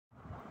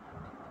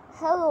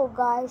Hello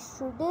guys,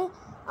 today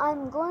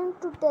I'm going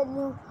to tell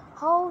you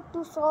how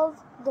to solve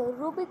the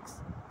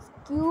Rubik's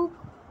Cube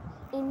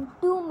in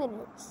 2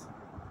 minutes.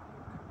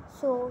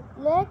 So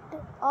let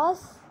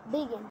us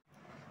begin.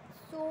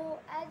 So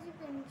as you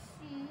can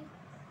see,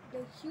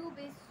 the cube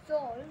is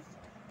solved.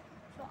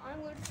 So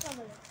I'm going to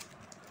summarize.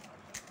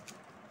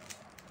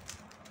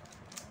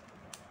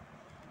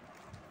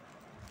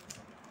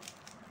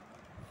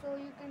 So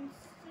you can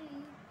see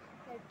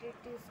that it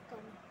is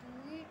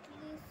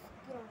completely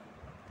scrummed.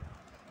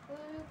 So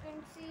you can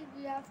see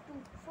we have to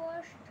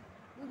first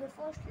do the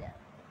first layer,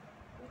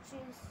 which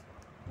is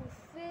to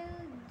fill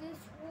this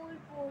whole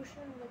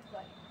portion with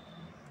white.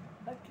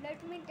 But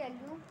let me tell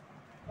you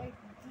that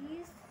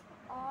these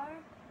are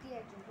the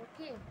edges,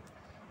 okay?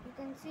 You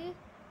can see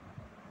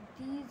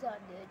these are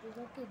the edges,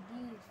 okay?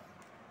 These.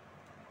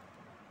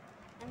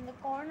 And the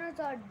corners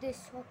are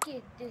this,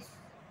 okay? This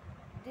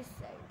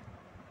side,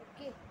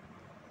 okay?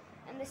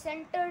 And the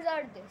centers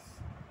are this.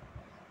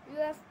 You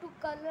have to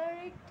color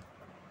it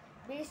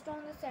based on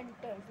the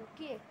centers,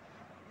 okay?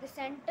 The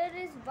center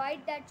is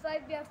white, that's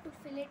why we have to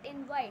fill it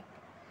in white.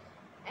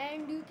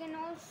 And you can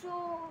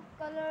also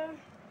color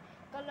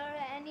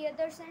any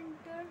other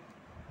center,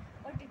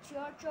 but it's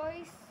your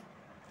choice.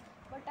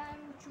 But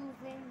I'm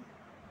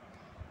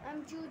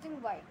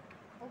choosing white,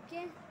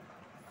 okay?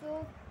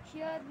 So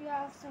here we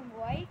have some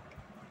white,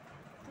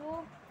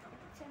 so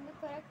it's in the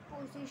correct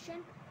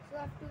position. So I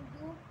have to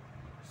do,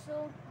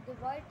 so the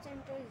white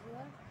center is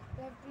here.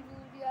 We have to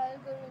do the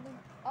algorithm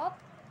up,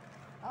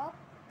 up,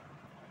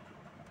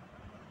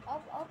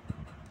 up, up,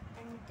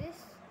 and this,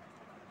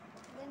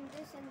 then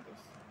this and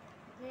this,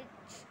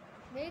 which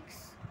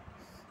makes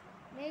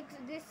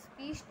this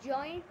piece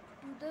join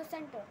to the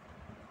center.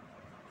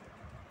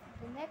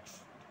 The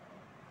next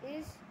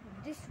is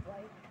this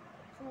white,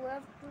 so we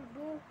have to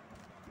do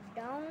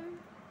down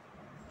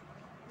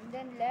and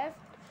then left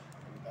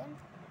and then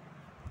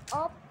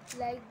up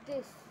like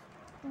this,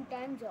 2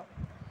 times up.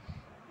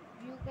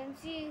 You can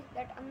see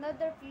that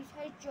another piece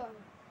has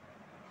joined,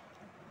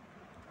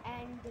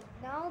 and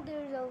now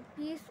there is a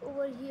piece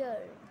over here,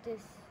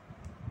 this.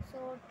 So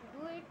to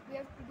do it, we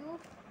have to do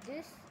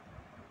this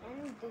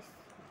and this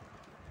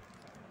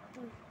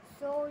too.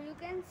 So you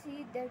can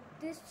see that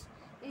this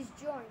is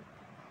joined.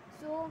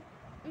 So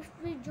if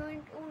we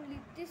joint only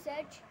this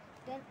edge,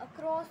 then a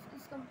cross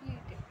is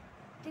completed.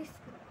 This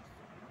cross,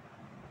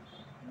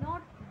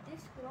 not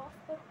this cross,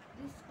 but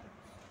this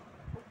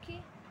cross,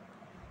 okay?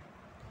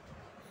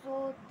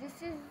 So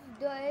this is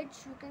the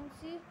edge, you can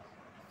see.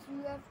 So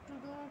you have to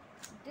do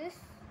this,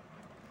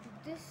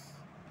 and this.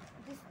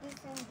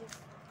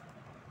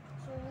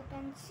 So you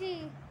can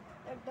see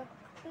that the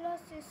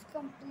plus is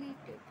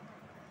completed,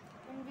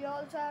 and we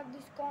also have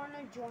this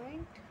corner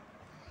joint.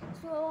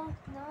 So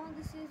now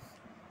this is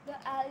the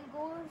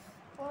algos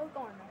for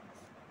corners.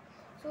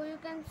 So you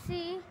can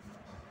see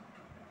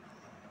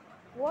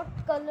what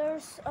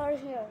colors are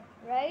here,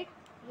 right?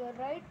 You're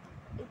right,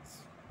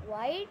 it's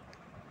white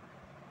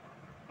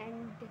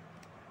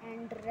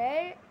and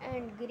red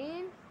and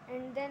green,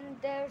 and then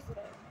there's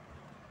red.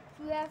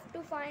 So you have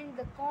to find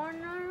the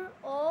corner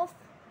of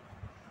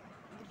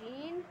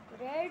green,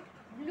 red,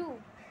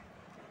 blue,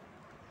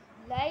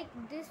 like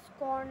this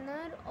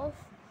corner of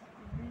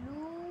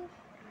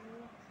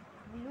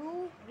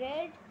blue,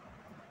 red,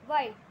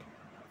 white.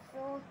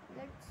 So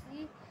let's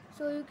see.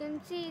 So you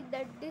can see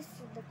that this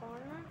is the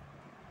corner.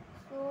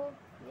 So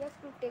we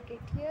have to take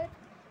it here,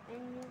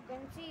 and you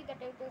can see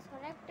that it is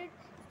connected.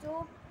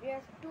 So we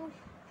have to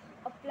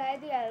apply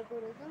the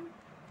algorithm: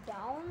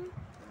 down,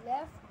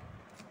 left,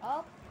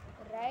 up,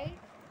 right,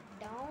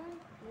 down,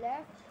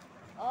 left,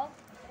 up,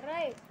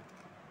 right.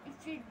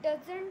 If it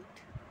doesn't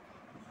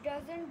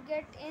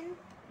get in,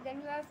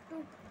 then you have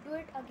to do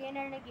it again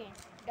and again.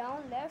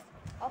 Down, left,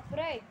 up,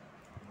 right,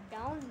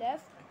 down,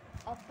 left,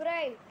 up,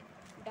 right,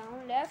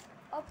 down, left,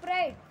 up,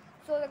 right.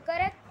 So the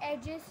correct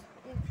edges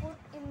is put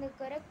in the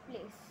correct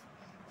place.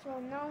 So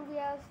now we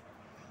have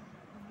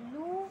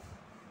blue,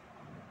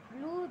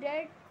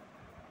 red,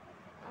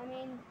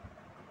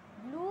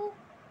 blue,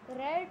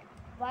 red,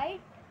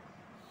 white.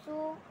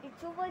 So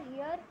it's over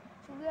here.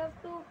 So we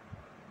have to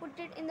put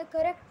it in the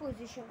correct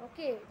position.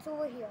 Okay, it's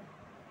over here.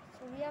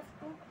 So we have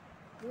to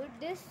do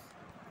this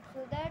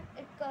so that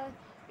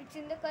it's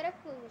in the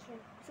correct position.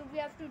 So we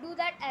have to do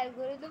that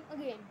algorithm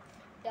again.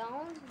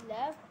 Down,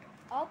 left,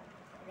 up,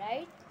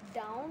 right,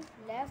 down,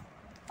 left,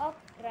 up,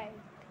 right,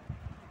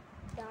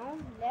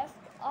 down, left,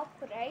 up,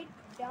 right,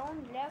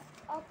 down, left,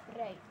 up,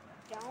 right,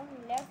 down,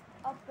 left,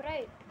 up,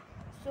 right.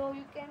 So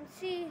you can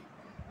see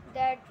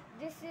that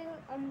this is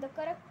on the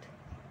correct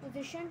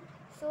position.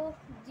 So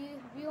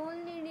we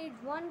only need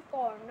one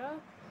corner,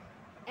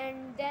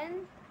 and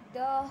then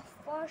the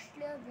first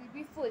layer will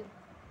be full.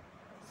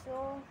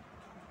 So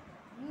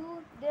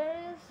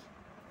there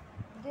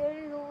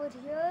is over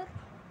here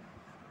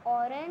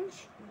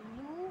orange,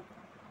 blue,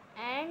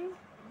 and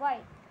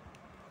white.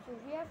 So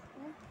we have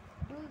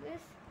to do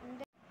this, and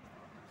then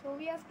so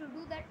we have to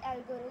do that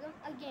algorithm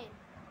again.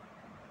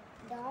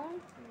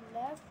 Down,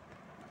 left,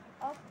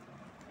 up,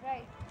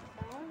 right,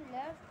 down,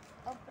 left,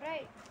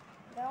 upright,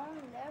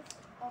 down, left,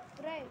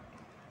 upright.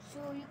 So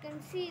you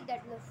can see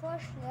that the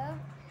first layer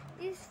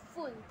is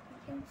full.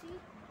 You can see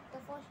the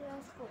first layer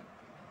is full.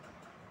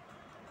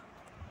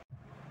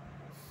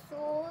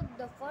 So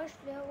the first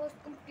layer was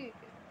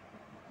completed.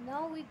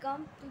 Now we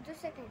come to the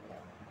second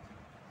layer.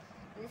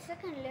 In the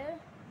second layer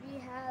we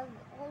have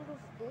all of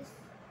this.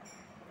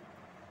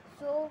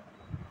 So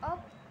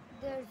up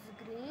there's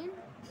green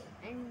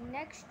and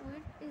next to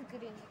it is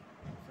green.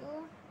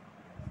 So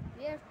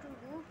we have to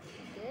do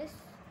this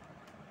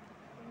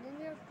and then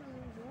we have to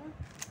do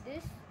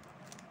this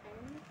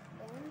and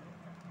then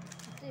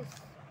this.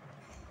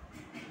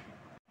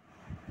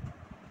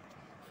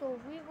 So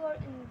we were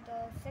in the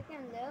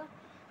second layer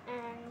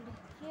and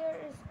here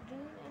is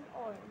green and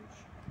orange.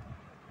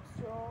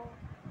 So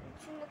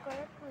it's in the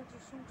correct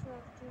position, so I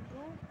have to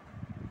do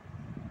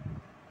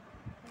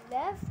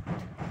left,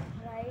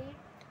 right,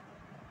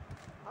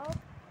 up,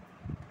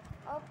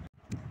 up.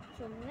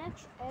 So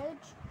next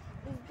edge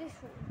is this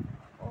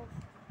one of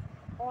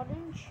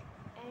orange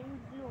and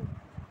blue.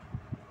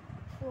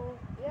 So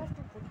we have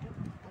to put it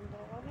on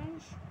the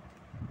orange.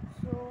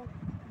 So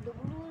the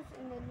blue is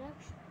in the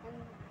next and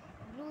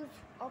blue is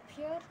up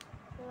here.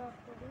 So we have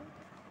to do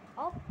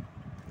up,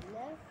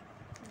 left,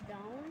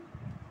 down,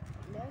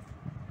 left,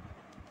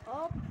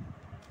 up,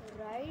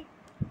 right,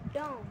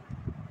 down.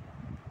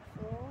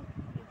 So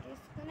it is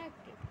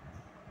connected.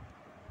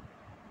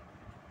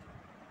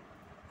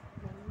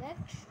 The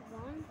next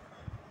one.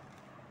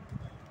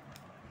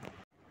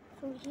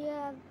 So here I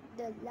have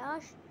the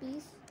last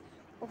piece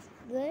of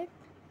red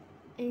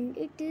and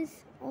it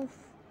is of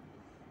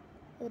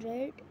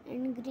red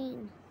and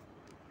green.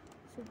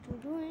 So to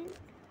do it,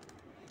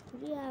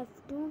 we have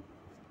to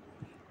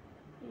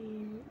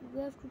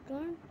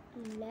turn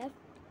left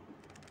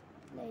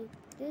like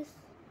this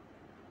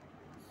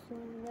so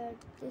that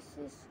this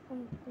is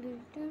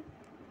completed.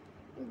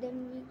 Then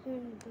we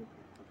can do,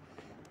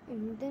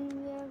 and then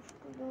we have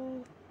to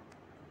do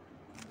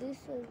this,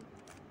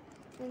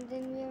 and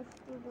then we have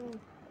to do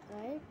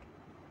right,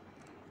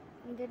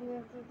 and then we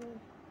have to do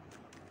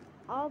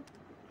up,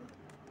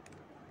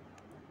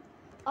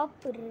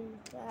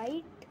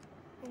 right,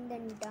 and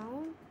then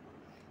down,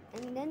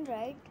 and then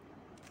right,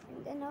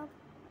 and then up,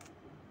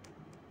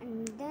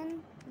 and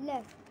then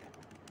left.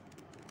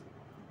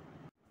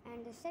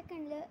 And the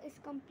second layer is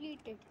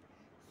completed.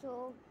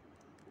 So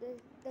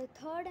the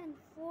third and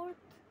fourth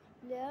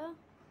layer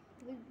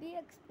will be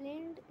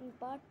explained in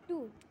part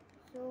 2.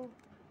 So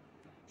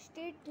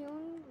stay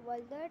tuned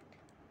while that.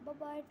 Bye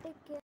bye,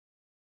 take care.